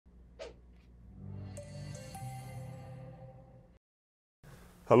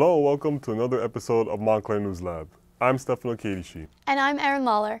Hello and welcome to another episode of Montclair News Lab. I'm Stefano Kadishi. And I'm Erin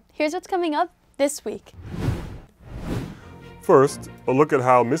Lawler. Here's what's coming up this week. First, a look at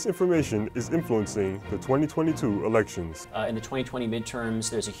how misinformation is influencing the 2022 elections. In the 2020 midterms,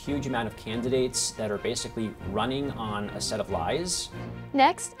 there's a huge amount of candidates that are basically running on a set of lies.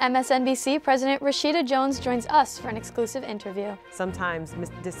 Next, MSNBC President Rashida Jones joins us for an exclusive interview. Sometimes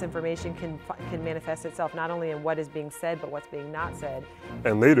disinformation can manifest itself not only in what is being said, but what's being not said.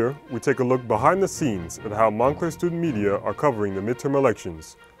 And later, we take a look behind the scenes at how Montclair student media are covering the midterm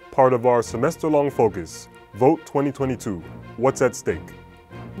elections, part of our semester-long focus, Vote 2022, What's at Stake?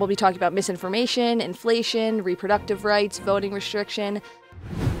 We'll be talking about misinformation, inflation, reproductive rights, voting restriction.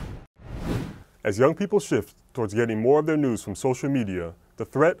 As young people shift towards getting more of their news from social media, the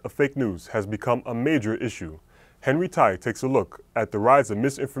threat of fake news has become a major issue. Henry Tai takes a look at the rise of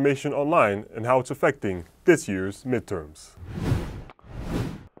misinformation online and how it's affecting this year's midterms.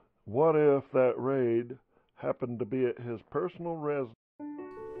 What if that raid happened to be at his personal residence?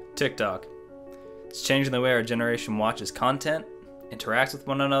 TikTok. It's changing the way our generation watches content, interacts with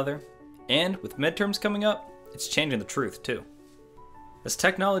one another, and with midterms coming up, it's changing the truth too. As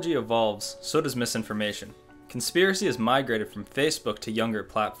technology evolves, so does misinformation. Conspiracy has migrated from Facebook to younger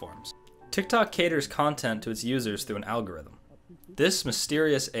platforms. TikTok caters content to its users through an algorithm. This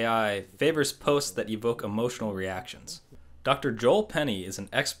mysterious AI favors posts that evoke emotional reactions. Dr. Joel Penny is an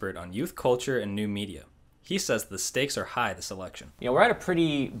expert on youth culture and new media. He says the stakes are high this election. We're at a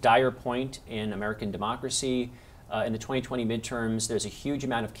pretty dire point in American democracy. In the 2020 midterms, there's a huge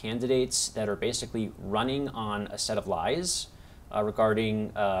amount of candidates that are basically running on a set of lies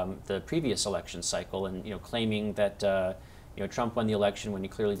regarding the previous election cycle and claiming that Trump won the election when he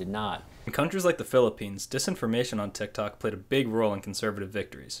clearly did not. In countries like the Philippines, disinformation on TikTok played a big role in conservative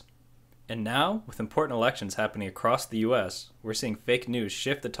victories. And now, with important elections happening across the U.S., we're seeing fake news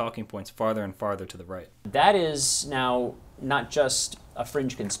shift the talking points farther and farther to the right. That is now not just a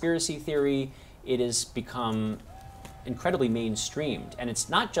fringe conspiracy theory, it has become incredibly mainstreamed. And it's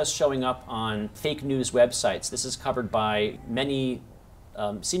not just showing up on fake news websites. This is covered by many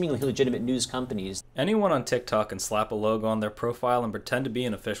seemingly legitimate news companies. Anyone on TikTok can slap a logo on their profile and pretend to be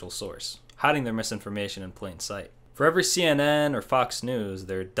an official source, hiding their misinformation in plain sight. For every CNN or Fox News,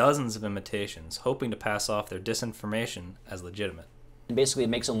 there are dozens of imitations hoping to pass off their disinformation as legitimate. And basically, it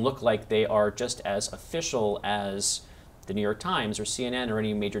makes them look like they are just as official as the New York Times or CNN or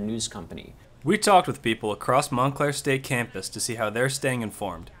any major news company. We talked with people across Montclair State campus to see how they're staying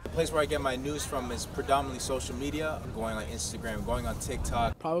informed. The place where I get my news from is predominantly social media. I'm going on Instagram, going on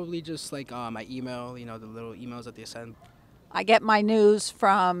TikTok. Probably just like my email, the little emails that they send. I get my news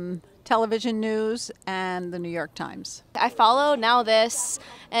from television news and the New York Times. I follow Now This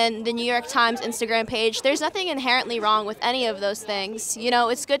and the New York Times Instagram page. There's nothing inherently wrong with any of those things.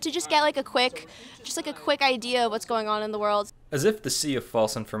 It's good to just get a quick idea of what's going on in the world. As if the sea of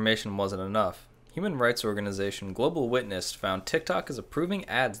false information wasn't enough, human rights organization Global Witness found TikTok is approving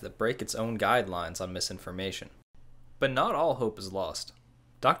ads that break its own guidelines on misinformation. But not all hope is lost.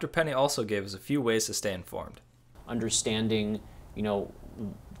 Dr. Penny also gave us a few ways to stay informed. Understanding,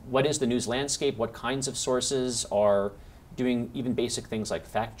 what is the news landscape, what kinds of sources are doing even basic things like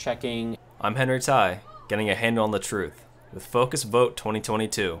fact-checking. I'm Henry Tai, getting a handle on the truth. With Focus Vote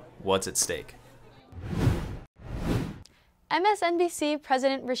 2022, What's at Stake? MSNBC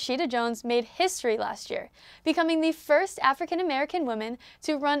President Rashida Jones made history last year, becoming the first African-American woman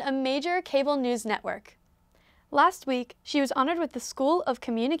to run a major cable news network. Last week, she was honored with the School of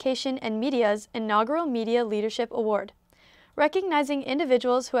Communication and Media's inaugural Media Leadership Award, recognizing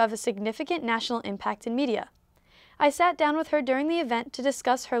individuals who have a significant national impact in media. I sat down with her during the event to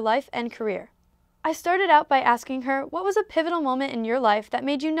discuss her life and career. I started out by asking her what was a pivotal moment in your life that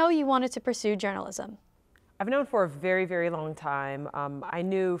made you know you wanted to pursue journalism. I've known for a very, very long time. I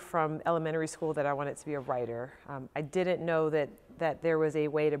knew from elementary school that I wanted to be a writer. I didn't know that there was a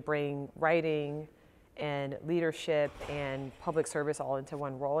way to bring writing and leadership and public service all into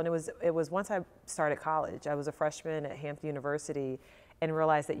one role. And it was once I started college. I was a freshman at Hampton University and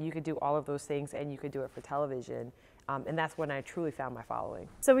realized that you could do all of those things and you could do it for television. And that's when I truly found my following.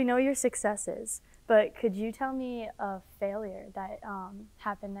 So we know your successes, but could you tell me a failure that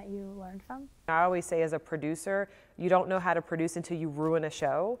happened that you learned from? I always say as a producer, you don't know how to produce until you ruin a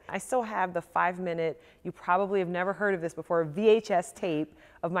show. I still have the 5-minute, you probably have never heard of this before, VHS tape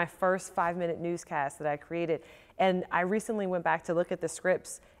of my first 5-minute newscast that I created. And I recently went back to look at the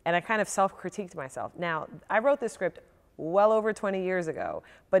scripts and I kind of self-critiqued myself. Now, I wrote this script well over 20 years ago,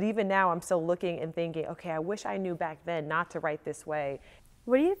 but even now I'm still looking and thinking, okay, I wish I knew back then not to write this way.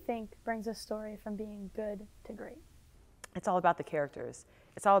 What do you think brings a story from being good to great? it's all about the characters.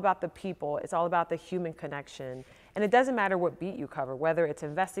 It's all about the people. It's all about the human connection. And it doesn't matter what beat you cover, whether it's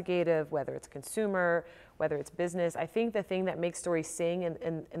investigative, whether it's consumer, whether it's business. I think the thing that makes stories sing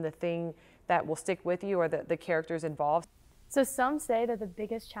and the thing that will stick with you are the characters involved. So some say that the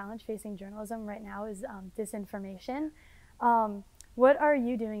biggest challenge facing journalism right now is disinformation. What are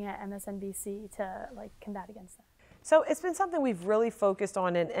you doing at MSNBC to combat against that? So it's been something we've really focused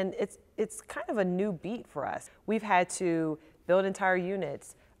on, and it's kind of a new beat for us. We've had to build entire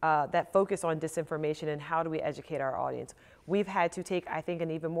units that focus on disinformation and how do we educate our audience. We've had to take, I think,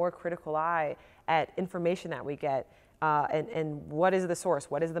 an even more critical eye at information that we get. And what is the source?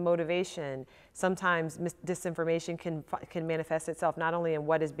 What is the motivation? Sometimes disinformation can manifest itself not only in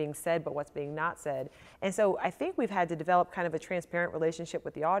what is being said, but what's being not said. And so I think we've had to develop kind of a transparent relationship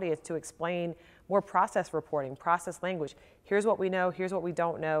with the audience to explain more process reporting, process language. Here's what we know, here's what we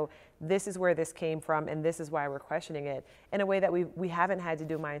don't know, this is where this came from, and this is why we're questioning it, in a way that we haven't had to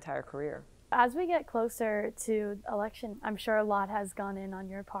do my entire career. As we get closer to election, I'm sure a lot has gone in on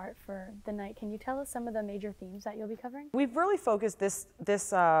your part for the night. Can you tell us some of the major themes that you'll be covering? We've really focused this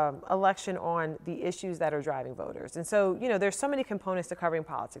election on the issues that are driving voters. And so, you know, there's so many components to covering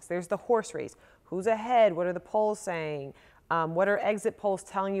politics. There's the horse race. Who's ahead? What are the polls saying? What are exit polls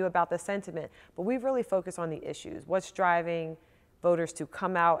telling you about the sentiment? But we've really focused on the issues. What's driving voters to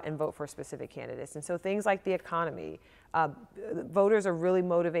come out and vote for specific candidates? And so things like the economy, voters are really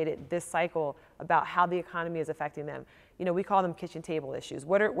motivated this cycle about how the economy is affecting them. You know, we call them kitchen table issues.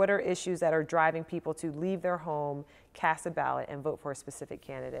 What are issues that are driving people to leave their home, cast a ballot, and vote for a specific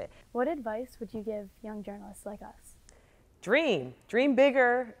candidate? What advice would you give young journalists like us? Dream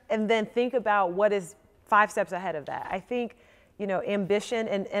bigger, and then think about what is 5 steps ahead of that. I think, you know, ambition,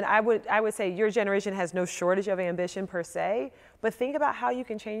 and I would say your generation has no shortage of ambition per se, but think about how you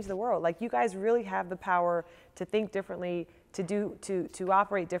can change the world. Like, you guys really have the power to think differently, to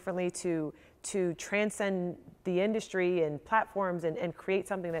operate differently, to transcend the industry and platforms and create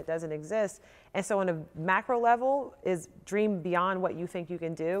something that doesn't exist. And so on a macro level is dream beyond what you think you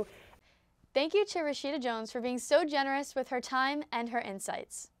can do. Thank you to Rashida Jones for being so generous with her time and her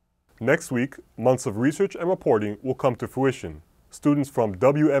insights. Next week, months of research and reporting will come to fruition. Students from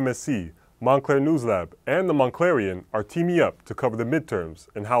WMSC, Montclair News Lab, and the Montclarian are teaming up to cover the midterms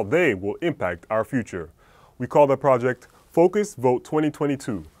and how they will impact our future. We call the project Focus Vote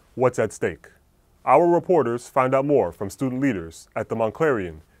 2022, What's at Stake? Our reporters find out more from student leaders at the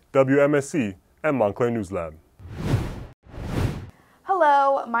Montclarian, WMSC, and Montclair News Lab.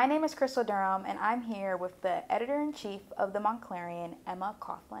 Hello, my name is Crystal Durham, and I'm here with the Editor-in-Chief of the Montclarian, Emma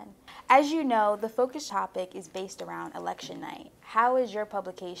Coughlin. As you know, the focus topic is based around election night. How is your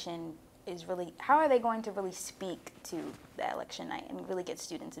publication how are they going to really speak to the election night and really get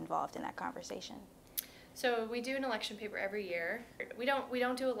students involved in that conversation? So we do an election paper every year. We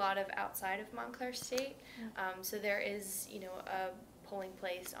don't do a lot of outside of Montclair State. So there is, you know, a polling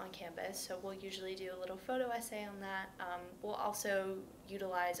place on campus, so we'll usually do a little photo essay on that. We'll also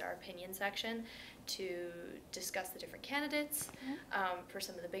utilize our opinion section to discuss the different candidates for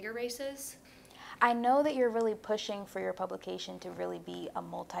some of the bigger races. I know that you're really pushing for your publication to really be a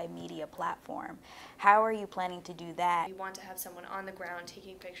multimedia platform. How are you planning to do that? We want to have someone on the ground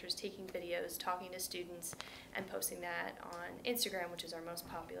taking pictures, taking videos, talking to students, and posting that on Instagram, which is our most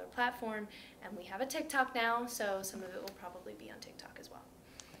popular platform. And we have a TikTok now, so some of it will probably be on TikTok as well.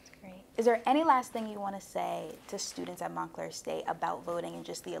 That's great. Is there any last thing you want to say to students at Montclair State about voting and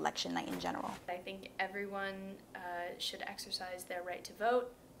just the election night in general? I think everyone should exercise their right to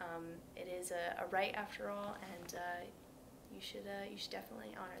vote. It is a right after all, and you should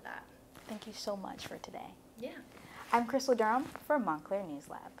definitely honor that. Thank you so much for today. Yeah. I'm Crystal Durham for Montclair News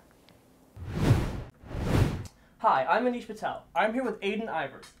Lab. Hi, I'm Anish Patel. I'm here with Aiden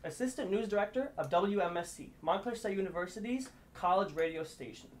Ivers, Assistant News Director of WMSC, Montclair State University's college radio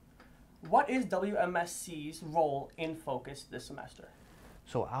station. What is WMSC's role in Focus this semester?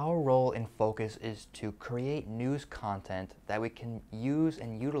 So our role in Focus is to create news content that we can use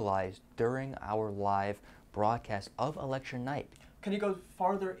and utilize during our live broadcast of election night. Can you go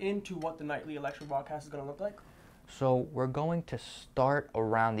farther into what the nightly election broadcast is going to look like? So we're going to start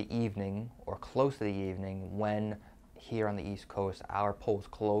around the evening or close to the evening when here on the East Coast our polls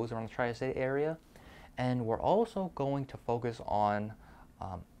close around the Tri-State area. And we're also going to focus on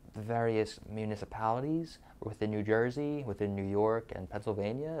the various municipalities within New Jersey, within New York and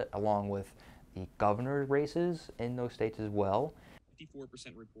Pennsylvania, along with the governor races in those states as well. 54%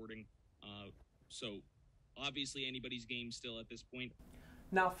 reporting, so obviously anybody's game still at this point.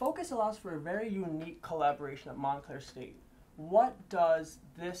 Now, Focus allows for a very unique collaboration at Montclair State. What does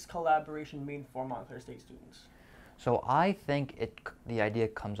this collaboration mean for Montclair State students? So I think the idea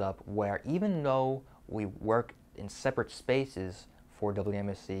comes up where even though we work in separate spaces for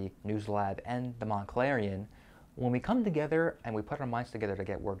WMSC, News Lab, and the Montclarian, when we come together and we put our minds together to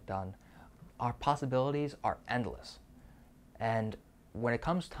get work done, our possibilities are endless. And when it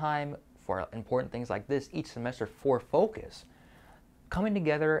comes time for important things like this each semester for focus, coming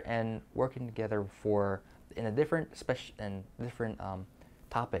together and working together in different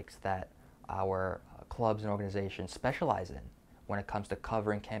topics that our clubs and organizations specialize in when it comes to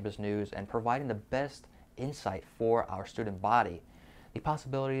covering campus news and providing the best insight for our student body. The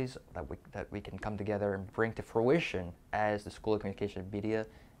possibilities that we can come together and bring to fruition as the School of Communication and Media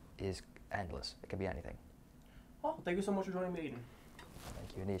is endless. It could be anything. Oh, thank you so much for joining me, Aiden.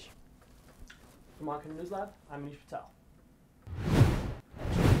 Thank you, Anish. From Montclair News Lab, I'm Anish Patel.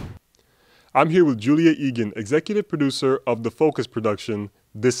 I'm here with Julia Egan, executive producer of the Focus production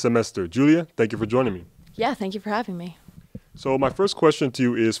this semester. Julia, thank you for joining me. Yeah, thank you for having me. So my first question to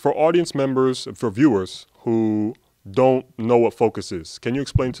you is, for audience members, for viewers who don't know what Focus is, can you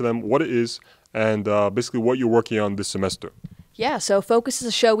explain to them what it is and basically what you're working on this semester? Yeah, so Focus is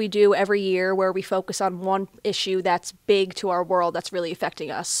a show we do every year where we focus on one issue that's big to our world that's really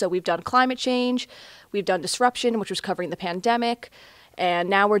affecting us. So we've done climate change, we've done disruption, which was covering the pandemic, and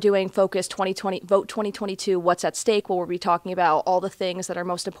now we're doing Focus 2020, Vote 2022, What's at Stake, where we'll be talking about all the things that are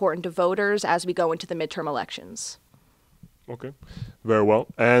most important to voters as we go into the midterm elections. Okay, very well.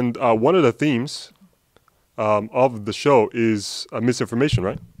 And one of the themes of the show is misinformation,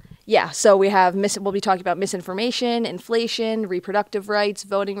 right? Yeah, so we'll be talking about misinformation, inflation, reproductive rights,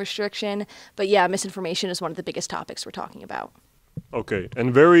 voting restriction. But yeah, misinformation is one of the biggest topics we're talking about. Okay,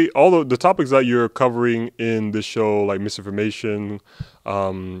 and all of the topics that you're covering in this show, like misinformation,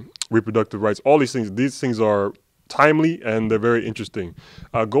 reproductive rights, all these things are timely and they're very interesting.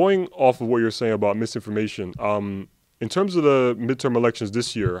 Going off of what you're saying about misinformation, in terms of the midterm elections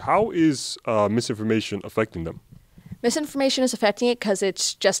this year, how is misinformation affecting them? Misinformation is affecting it because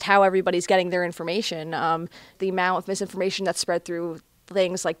it's just how everybody's getting their information. The amount of misinformation that's spread through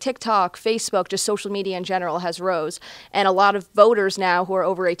things like TikTok, Facebook, just social media in general has rose. And a lot of voters now who are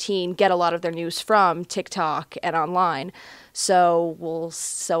over 18 get a lot of their news from TikTok and online. So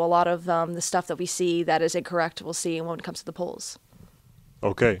a lot of the stuff that we see that is incorrect, we'll see when it comes to the polls.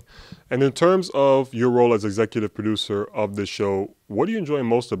 Okay. And in terms of your role as executive producer of this show, what do you enjoy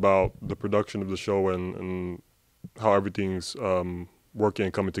most about the production of the show and how everything's working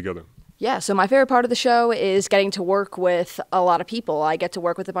and coming together? Yeah, so my favorite part of the show is getting to work with a lot of people. I get to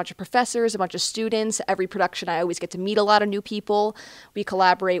work with a bunch of professors, a bunch of students. Every production, I always get to meet a lot of new people. We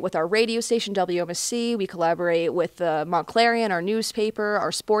collaborate with our radio station, WMSC. We collaborate with the Montclarian, our newspaper,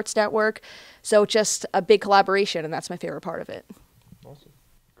 our sports network. So just a big collaboration, and that's my favorite part of it. Awesome.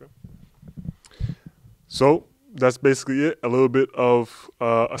 Okay. So that's basically it. A little bit of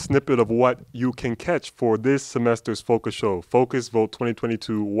a snippet of what you can catch for this semester's Focus show. Focus Vote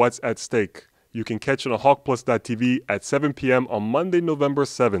 2022, What's at Stake. You can catch it on hawkplus.tv at 7 p.m. on Monday, November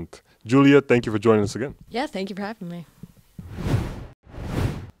 7th. Julia, thank you for joining us again. Yeah, thank you for having me.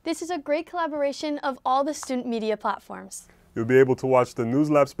 This is a great collaboration of all the student media platforms. You'll be able to watch the News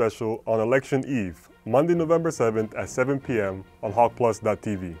Lab special on Election Eve, Monday, November 7th at 7 p.m. on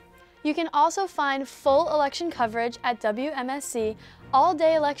hawkplus.tv. You can also find full election coverage at WMSC all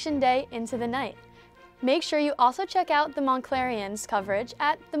day election day into the night. Make sure you also check out the Montclarian's coverage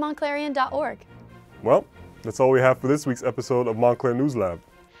at themontclarian.org. Well, that's all we have for this week's episode of Montclair News Lab.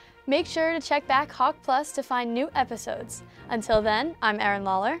 Make sure to check back Hawk Plus to find new episodes. Until then, I'm Erin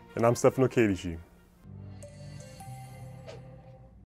Lawler. And I'm Stefano Kadishi.